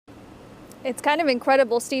It's kind of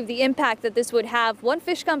incredible, Steve, the impact that this would have. One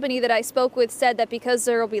fish company that I spoke with said that because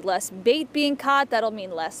there will be less bait being caught, that'll mean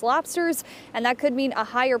less lobsters, and that could mean a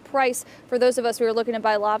higher price for those of us who are looking to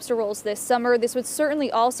buy lobster rolls this summer. This would certainly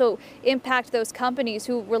also impact those companies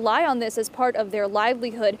who rely on this as part of their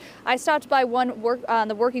livelihood. I stopped by one on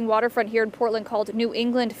the working waterfront here in Portland called New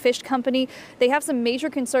England Fish Company. They have some major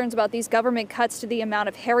concerns about these government cuts to the amount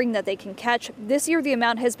of herring that they can catch. This year, the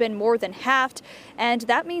amount has been more than halved, and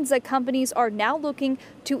that means that companies are now looking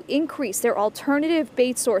to increase their alternative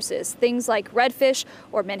bait sources, things like redfish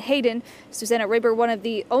or menhaden. Susanna Ribber, one of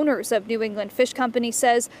the owners of New England Fish Company,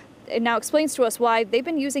 says it now explains to us why they've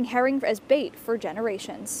been using herring as bait for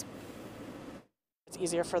generations. It's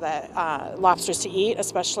easier for the lobsters to eat,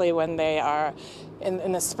 especially when they are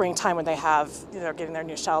in the springtime when they have, they're getting their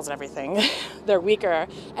new shells and everything. They're weaker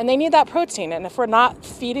and they need that protein. And if we're not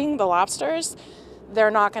feeding the lobsters,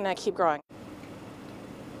 they're not going to keep growing.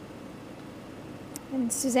 And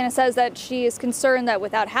Susanna says that she is concerned that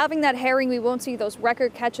without having that herring, we won't see those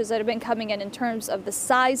record catches that have been coming in terms of the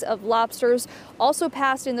size of lobsters. Also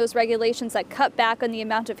passed in those regulations that cut back on the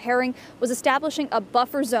amount of herring was establishing a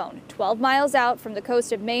buffer zone 12 miles out from the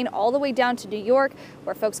coast of Maine all the way down to New York,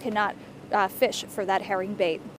 where folks cannot fish for that herring bait.